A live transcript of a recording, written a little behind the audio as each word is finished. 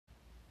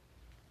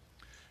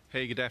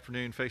Hey, good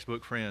afternoon,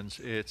 Facebook friends.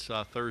 It's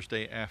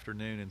Thursday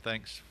afternoon, and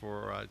thanks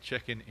for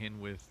checking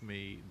in with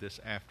me this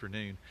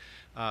afternoon.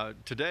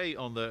 Today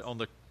on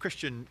the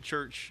Christian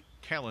church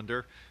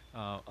calendar,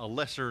 a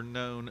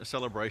lesser-known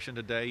celebration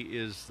today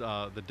is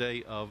the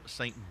day of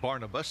Saint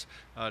Barnabas.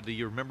 Do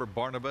you remember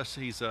Barnabas?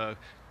 He's a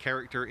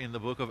character in the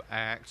book of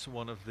Acts,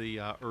 one of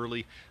the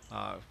early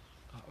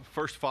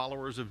first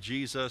followers of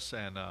Jesus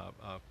and a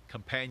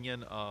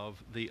companion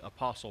of the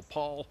Apostle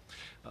Paul.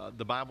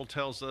 The Bible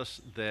tells us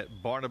that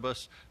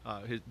Barnabas,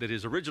 that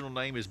his original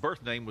name, his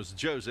birth name was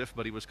Joseph,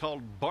 but he was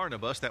called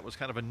Barnabas. That was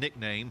kind of a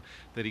nickname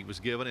that he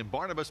was given. And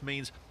Barnabas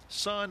means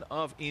son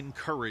of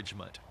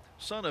encouragement.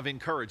 Son of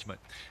encouragement.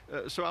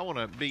 So I want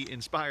to be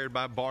inspired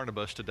by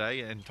Barnabas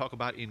today and talk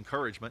about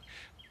encouragement.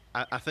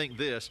 I think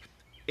this.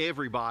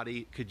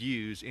 Everybody could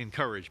use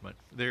encouragement.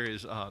 There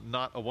is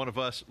not a one of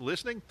us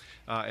listening,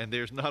 and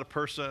there's not a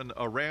person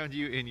around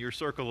you in your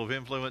circle of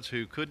influence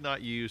who could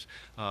not use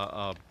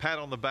a pat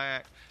on the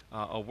back,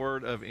 a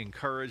word of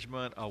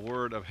encouragement, a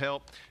word of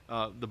help.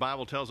 The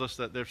Bible tells us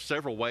that there's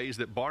several ways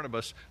that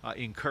Barnabas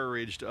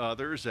encouraged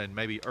others and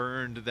maybe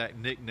earned that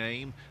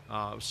nickname,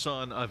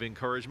 son of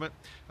encouragement.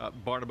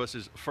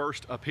 Barnabas's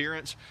first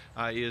appearance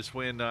is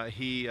when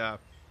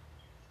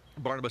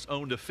Barnabas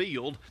owned a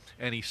field,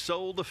 and he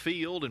sold the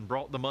field and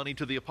brought the money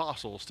to the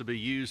apostles to be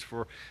used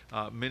for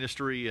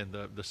ministry and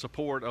the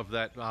support of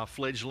that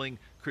fledgling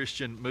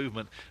Christian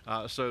movement.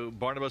 So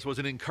Barnabas was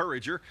an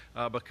encourager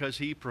because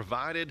he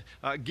provided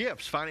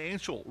gifts,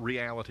 financial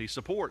reality,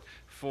 support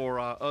for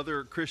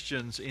other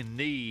Christians in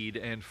need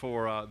and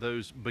for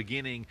those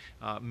beginning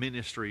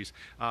ministries.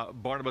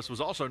 Barnabas was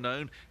also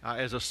known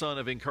as a son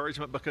of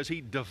encouragement because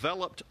he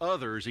developed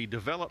others. He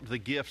developed the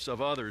gifts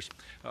of others.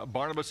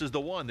 Barnabas is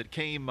the one that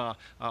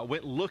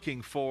went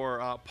looking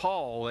for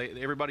Paul.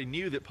 Everybody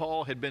knew that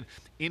Paul had been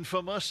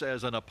infamous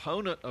as an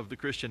opponent of the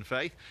Christian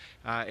faith,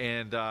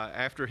 and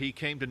after he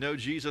came to know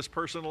Jesus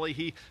personally,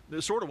 he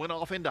sort of went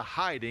off into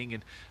hiding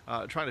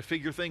and trying to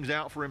figure things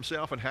out for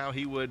himself and how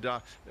he would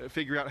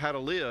figure out how to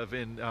live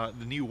in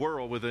the new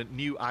world with a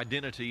new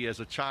identity as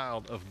a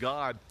child of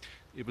God.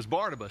 It was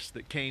Barnabas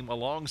that came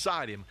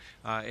alongside him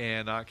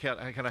and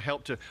kind of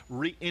helped to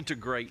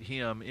reintegrate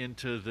him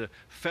into the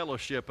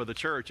fellowship of the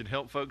church and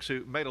help folks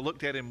who may have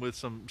looked at him with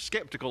some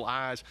skeptical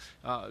eyes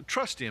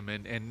trust him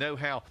and know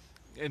how.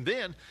 And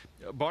then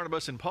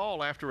Barnabas and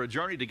Paul, after a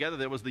journey together,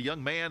 there was the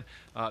young man,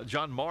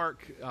 John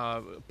Mark.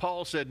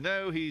 Paul said,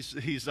 no,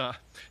 he's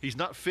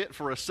not fit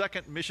for a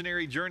second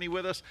missionary journey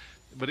with us.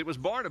 But it was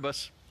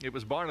Barnabas. It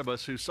was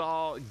Barnabas who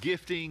saw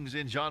giftings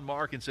in John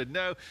Mark and said,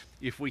 no,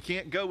 if we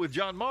can't go with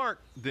John Mark,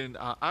 then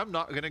I'm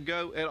not going to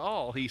go at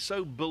all. He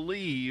so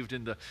believed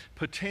in the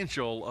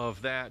potential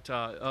of that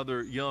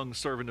other young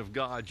servant of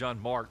God,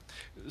 John Mark.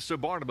 So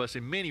Barnabas,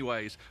 in many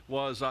ways,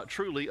 was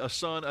truly a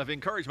son of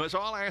encouragement. So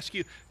I'll ask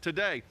you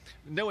today,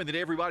 knowing that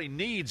everybody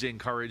needs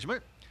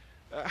encouragement,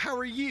 how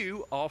are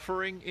you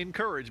offering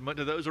encouragement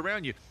to those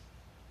around you?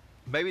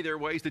 Maybe there are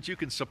ways that you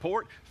can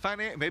support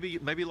finance.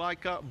 Maybe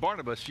like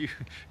Barnabas,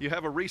 you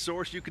have a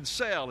resource you can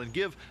sell and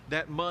give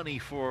that money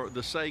for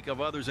the sake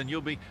of others, and you'll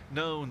be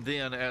known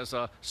then as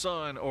a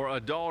son or a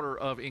daughter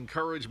of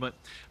encouragement.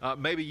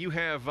 Maybe you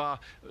have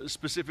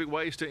specific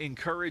ways to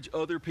encourage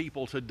other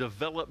people to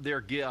develop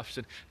their gifts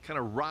and kind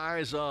of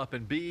rise up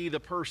and be the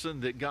person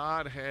that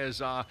God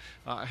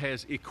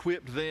has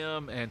equipped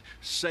them and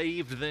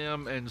saved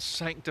them and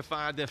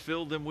sanctified them,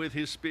 filled them with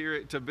His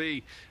Spirit to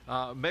be.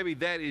 Maybe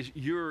that is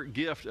your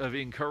gift of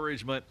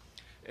encouragement.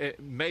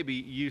 Maybe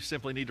you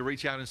simply need to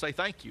reach out and say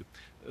thank you.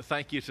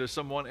 Thank you to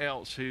someone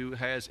else who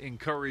has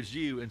encouraged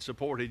you and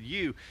supported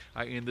you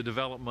in the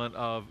development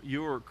of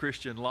your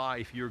Christian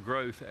life, your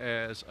growth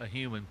as a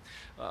human.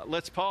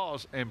 Let's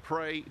pause and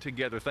pray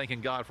together, thanking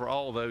God for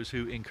all those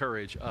who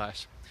encourage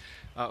us.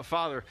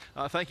 Father,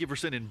 thank you for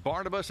sending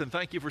Barnabas, and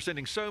thank you for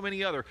sending so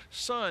many other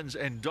sons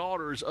and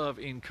daughters of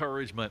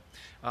encouragement.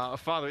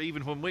 Father,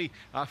 even when we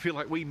feel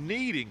like we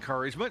need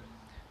encouragement,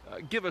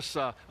 give us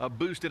a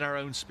boost in our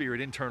own spirit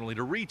internally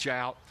to reach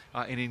out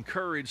and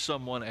encourage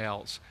someone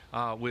else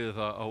with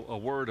a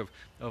word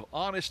of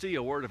honesty,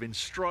 a word of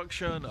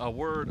instruction, a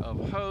word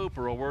of hope,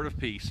 or a word of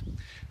peace.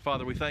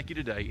 Father, we thank you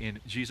today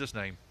in Jesus'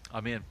 name.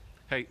 Amen.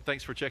 Hey,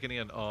 thanks for checking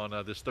in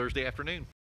on this Thursday afternoon.